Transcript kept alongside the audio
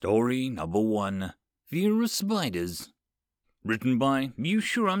Story number 1. Fear of Spiders. Written by You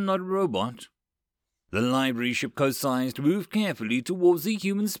Sure I'm Not a Robot. The library ship coast-sized moved carefully towards the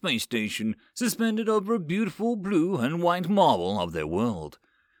human space station, suspended over a beautiful blue and white marble of their world.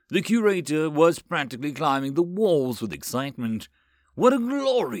 The curator was practically climbing the walls with excitement. What a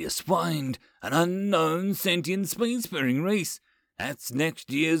glorious find! An unknown sentient spacefaring race. That's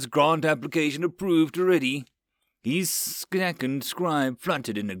next year's grant application approved already. His second scribe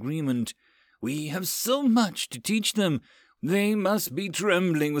fluttered in agreement. We have so much to teach them. They must be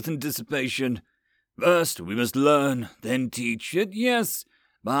trembling with anticipation. First, we must learn, then teach it. Yes,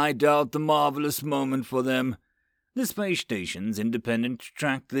 but I doubt the marvelous moment for them. The space station's independent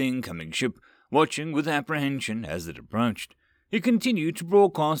tracked the incoming ship, watching with apprehension as it approached. It continued to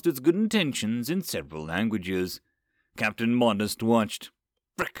broadcast its good intentions in several languages. Captain Modest watched.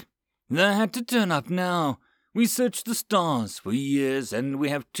 Frick! They had to turn up now. We searched the stars for years, and we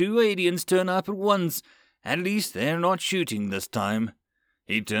have 2 aliens turn up at once. At least they're not shooting this time.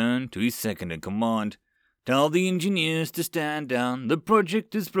 He turned to his second-in-command. Tell the engineers to stand down. The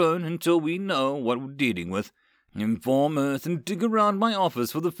project is blown until we know what we're dealing with. Inform Earth and dig around my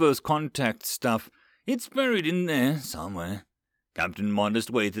office for the first contact stuff. It's buried in there somewhere. Captain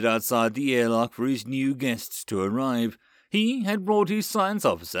Modest waited outside the airlock for his new guests to arrive. He had brought his science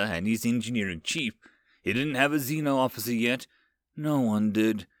officer and his engineering chief. He didn't have a Xeno officer yet. No one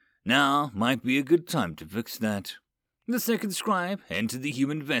did. Now might be a good time to fix that. The second scribe entered the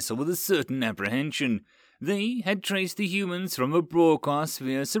human vessel with a certain apprehension. They had traced the humans from a broadcast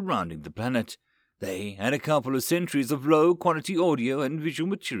sphere surrounding the planet. They had a couple of centuries of low-quality audio and visual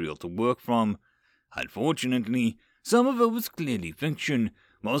material to work from. Unfortunately, some of it was clearly fiction,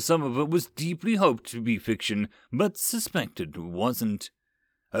 while some of it was deeply hoped to be fiction, but suspected it wasn't.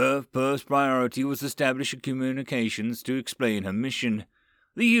 Her first priority was establishing communications to explain her mission.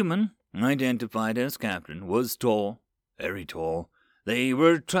 The human, identified as Captain, was tall, very tall. They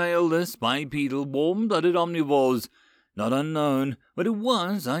were tailless, bipedal, warm-blooded omnivores. Not unknown, but it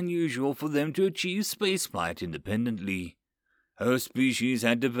was unusual for them to achieve spaceflight independently. Her species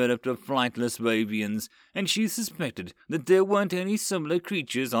had developed a flightless avians, and she suspected that there weren't any similar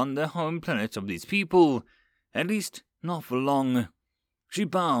creatures on the home planet of these people. At least, not for long. She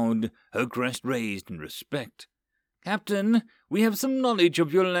bowed, her crest raised in respect. Captain, we have some knowledge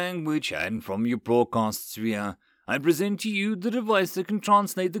of your language, and from your broadcast sphere, I present to you the device that can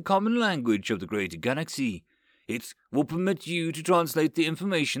translate the common language of the greater galaxy. It will permit you to translate the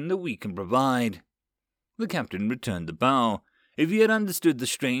information that we can provide. The captain returned the bow. If he had understood the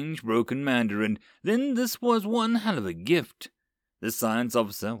strange, broken Mandarin, then this was one hell of a gift. The science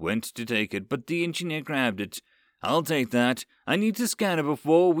officer went to take it, but the engineer grabbed it. I'll take that. I need to scan it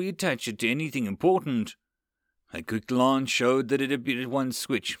before we attach it to anything important. A quick glance showed that it appeared at one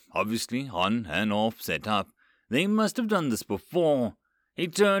switch, obviously on and off set up. They must have done this before. He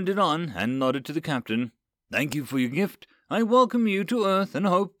turned it on and nodded to the captain. Thank you for your gift. I welcome you to Earth and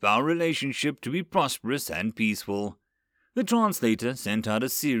hope our relationship to be prosperous and peaceful. The translator sent out a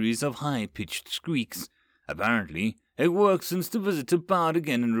series of high-pitched squeaks. Apparently, it worked since the visitor bowed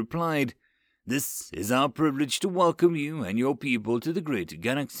again and replied, This is our privilege to welcome you and your people to the greater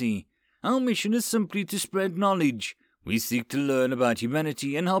galaxy. Our mission is simply to spread knowledge. We seek to learn about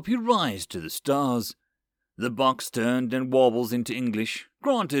humanity and help you rise to the stars. The box turned and wobbles into English.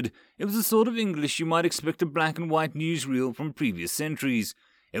 Granted, it was the sort of English you might expect a black-and-white newsreel from previous centuries.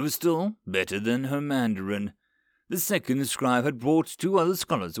 It was still better than her Mandarin. The second scribe had brought 2 other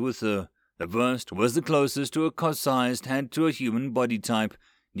scholars with her. The first was the closest to a coast-sized head to a human body type.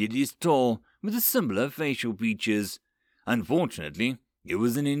 It is tall, with a similar facial features. Unfortunately, it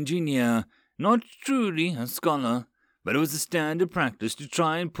was an engineer, not truly a scholar, but it was a standard practice to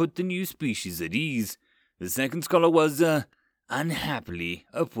try and put the new species at ease. The second scholar was, unhappily,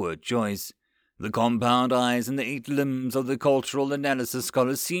 a poor choice. The compound eyes and the 8 limbs of the cultural analysis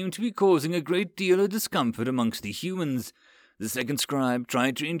scholars seemed to be causing a great deal of discomfort amongst the humans. The second scribe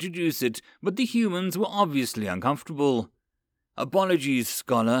tried to introduce it, but the humans were obviously uncomfortable. Apologies,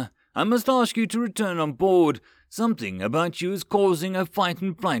 scholar. I must ask you to return on board. Something about you is causing a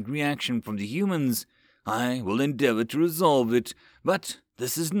fight-and-flight reaction from the humans. I will endeavor to resolve it, but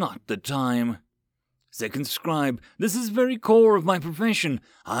this is not the time. Second scribe, this is very core of my profession.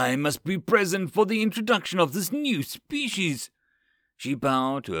 I must be present for the introduction of this new species. She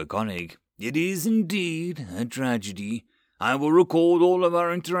bowed to her colleague. It is indeed a tragedy. I will record all of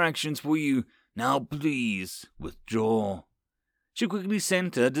our interactions for you. Now please, withdraw. She quickly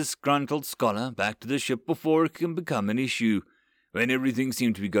sent her disgruntled scholar back to the ship before it can become an issue. When everything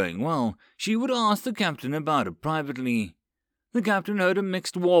seemed to be going well, she would ask the captain about it privately. The captain heard a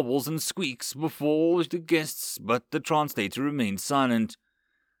mixed warbles and squeaks before the guests, but the translator remained silent.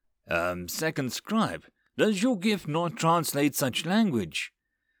 Second scribe, does your gift not translate such language?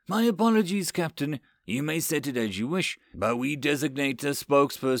 My apologies, Captain. You may set it as you wish, but we designate a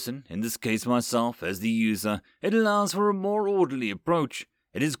spokesperson, in this case myself, as the user. It allows for a more orderly approach.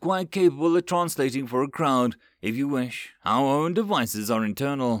 It is quite capable of translating for a crowd, if you wish. Our own devices are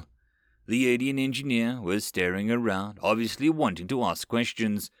internal. The alien engineer was staring around, obviously wanting to ask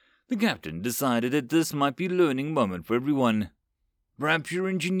questions. The captain decided that this might be a learning moment for everyone. Perhaps your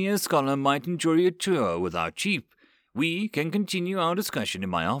engineer scholar might enjoy a tour with our chief. We can continue our discussion in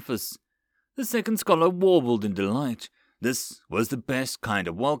my office. The second scholar warbled in delight. This was the best kind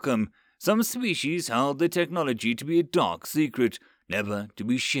of welcome. Some species held their technology to be a dark secret, never to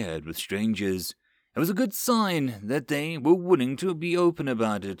be shared with strangers. It was a good sign that they were willing to be open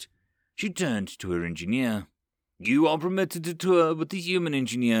about it. She turned to her engineer. You are permitted to tour with the human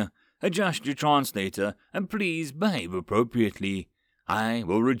engineer. Adjust your translator, and please behave appropriately. I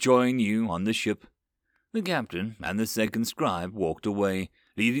will rejoin you on the ship. The captain and the second scribe walked away,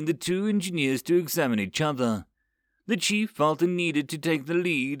 leaving the two engineers to examine each other. The chief felt it needed to take the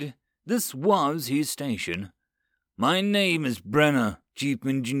lead. This was his station. My name is Brenner, Chief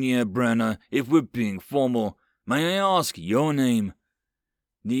Engineer Brenner, if we're being formal. May I ask your name?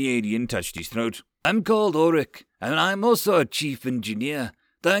 The alien touched his throat. I'm called Ulrich, and I'm also a chief engineer.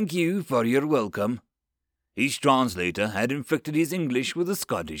 Thank you for your welcome. His translator had infected his English with a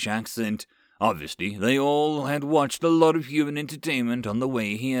Scottish accent. Obviously, they all had watched a lot of human entertainment on the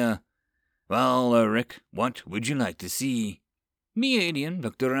way here. Well, Ulrich, what would you like to see? The alien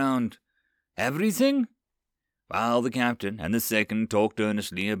looked around. Everything? While the captain and the second talked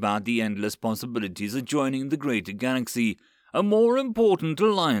earnestly about the endless possibilities of joining the greater galaxy, a more important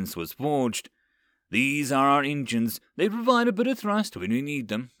alliance was forged. These are our engines. They provide a bit of thrust when we need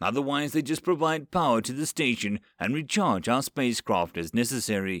them. Otherwise, they just provide power to the station and recharge our spacecraft as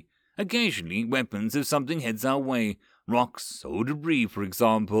necessary. Occasionally, weapons if something heads our way. Rocks or debris, for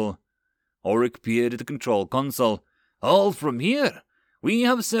example. Ulrich peered at the control console. All from here. We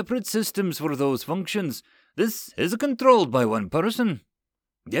have separate systems for those functions. This is controlled by one person.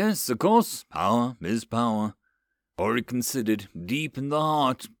 Yes, of course. Power is power. Ulrich considered, deep in the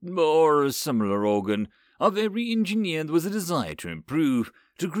heart, or a similar organ, of every engineer there was a desire to improve,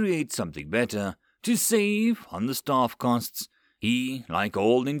 to create something better, to save on the staff costs. He, like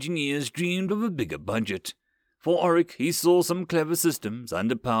all engineers, dreamed of a bigger budget. For Ulrich, he saw some clever systems,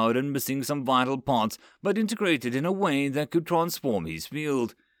 underpowered and missing some vital parts, but integrated in a way that could transform his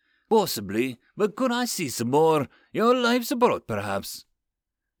field. Possibly, but could I see some more? Your life support, perhaps?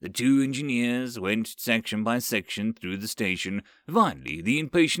 The two engineers went section by section through the station. Finally, the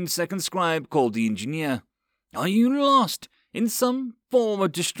impatient second scribe called the engineer. Are you lost? In some form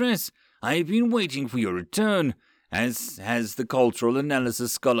of distress? I have been waiting for your return, as has the cultural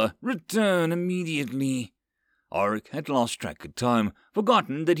analysis scholar. Return immediately. Ulrich had lost track of time,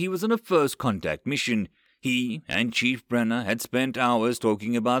 forgotten that he was on a first contact mission. He and Chief Brenner had spent hours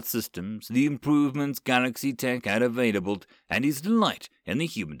talking about systems, the improvements Galaxy Tech had available, and his delight in the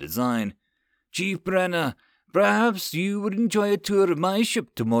human design. Chief Brenner, perhaps you would enjoy a tour of my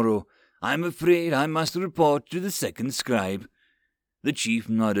ship tomorrow. I'm afraid I must report to the second scribe. The chief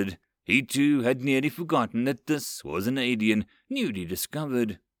nodded. He too had nearly forgotten that this was an alien newly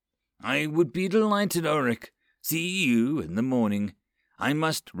discovered. I would be delighted, Ulrich. See you in the morning. I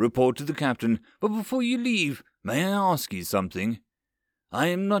must report to the captain, but before you leave, may I ask you something? I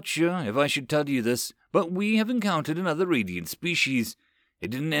am not sure if I should tell you this, but we have encountered another radiant species.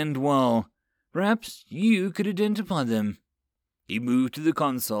 It didn't end well. Perhaps you could identify them. He moved to the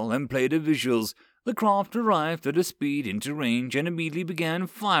console and played the visuals. The craft arrived at a speed into range and immediately began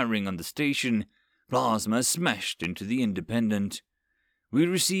firing on the station. Plasma smashed into the Independent. We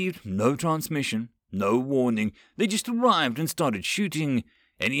received no transmission. No warning. They just arrived and started shooting.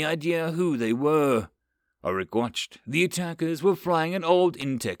 Any idea who they were? Ulrich watched. The attackers were flying an old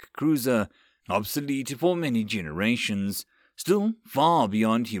Intech cruiser, obsolete for many generations, still far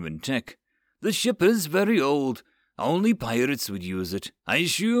beyond human tech. The ship is very old. Only pirates would use it. I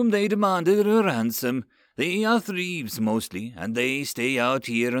assume they demanded a ransom. They are thieves mostly, and they stay out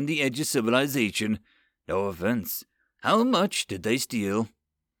here on the edge of civilization. No offense. How much did they steal?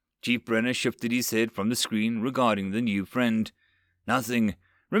 Chief Brenner shifted his head from the screen regarding the new friend. Nothing.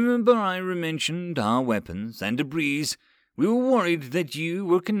 Remember I mentioned our weapons and debris. We were worried that you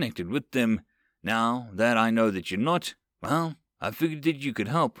were connected with them. Now that I know that you're not, well, I figured that you could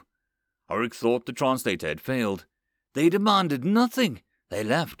help. Ulrich thought the translator had failed. They demanded nothing. They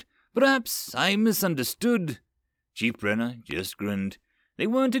left. Perhaps I misunderstood. Chief Brenner just grinned. They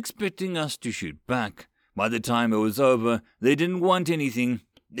weren't expecting us to shoot back. By the time it was over, they didn't want anything,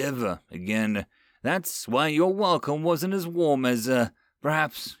 ever again. That's why your welcome wasn't as warm as,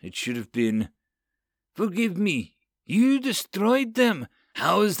 perhaps it should have been. Forgive me, you destroyed them.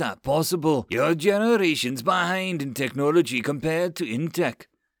 How is that possible? You're generations behind in technology compared to Intech.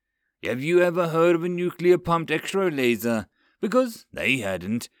 Have you ever heard of a nuclear-pumped X-ray laser? Because they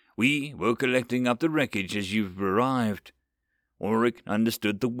hadn't. We were collecting up the wreckage as you've arrived. Ulrich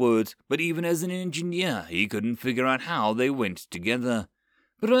understood the words, but even as an engineer, he couldn't figure out how they went together.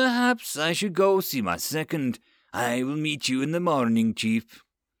 Perhaps I should go see my second. I will meet you in the morning, Chief.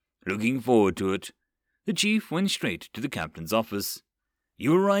 Looking forward to it. The chief went straight to the captain's office.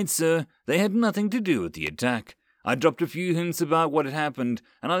 You were right, sir. They had nothing to do with the attack. I dropped a few hints about what had happened,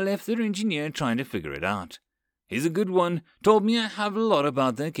 and I left their engineer trying to figure it out. He's a good one. Told me I have a lot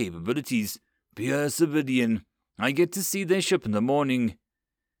about their capabilities. Pure civilian. I get to see their ship in the morning.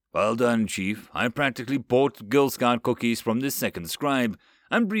 Well done, Chief. I practically bought Girl Scout cookies from this second scribe.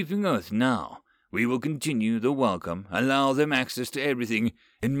 I'm briefing Earth now. We will continue the welcome, allow them access to everything.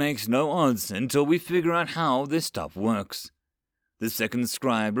 It makes no odds until we figure out how this stuff works. The second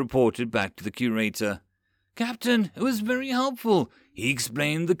scribe reported back to the curator. Captain, it was very helpful. He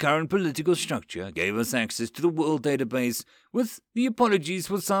explained the current political structure, gave us access to the world database, with the apologies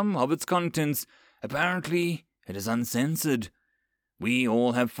for some of its contents. Apparently, it is uncensored. We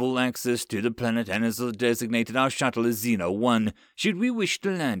all have full access to the planet and has designated our shuttle as Xeno 1, should we wish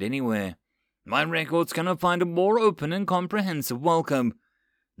to land anywhere. My records cannot find a more open and comprehensive welcome.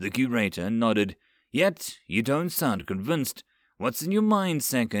 The curator nodded. Yet, you don't sound convinced. What's in your mind,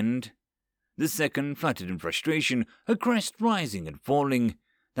 second? The second fluttered in frustration, her crest rising and falling.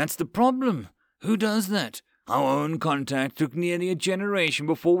 That's the problem. Who does that? Our own contact took nearly a generation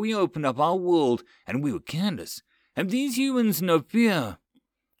before we opened up our world, and we were careless. Have these humans no fear?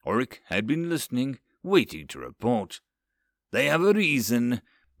 Ulrich had been listening, waiting to report. They have a reason.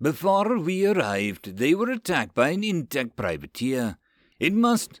 Before we arrived, they were attacked by an Intech privateer. It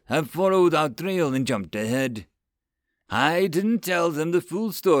must have followed our trail and jumped ahead. I didn't tell them the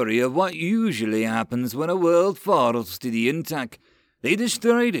full story of what usually happens when a world falls to the Intech. They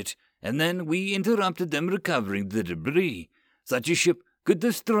destroyed it, and then we interrupted them recovering the debris. Such a ship could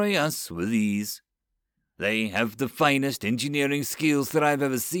destroy us with ease. They have the finest engineering skills that I've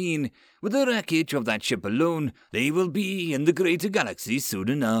ever seen. With the wreckage of that ship alone, they will be in the greater galaxy soon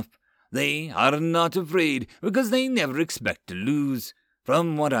enough. They are not afraid because they never expect to lose.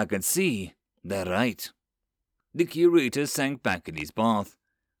 From what I can see, they're right. The curator sank back in his bath.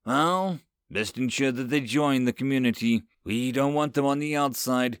 Well, best ensure that they join the community. We don't want them on the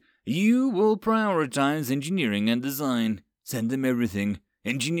outside. You will prioritize engineering and design. Send them everything.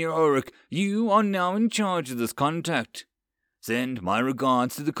 Engineer Ulrich, you are now in charge of this contact. Send my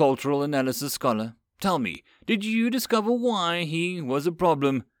regards to the cultural analysis scholar. Tell me, did you discover why he was a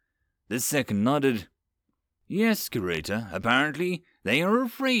problem? The second nodded. Yes, curator. Apparently, they are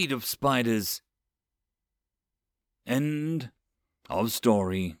afraid of spiders. End of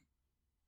story.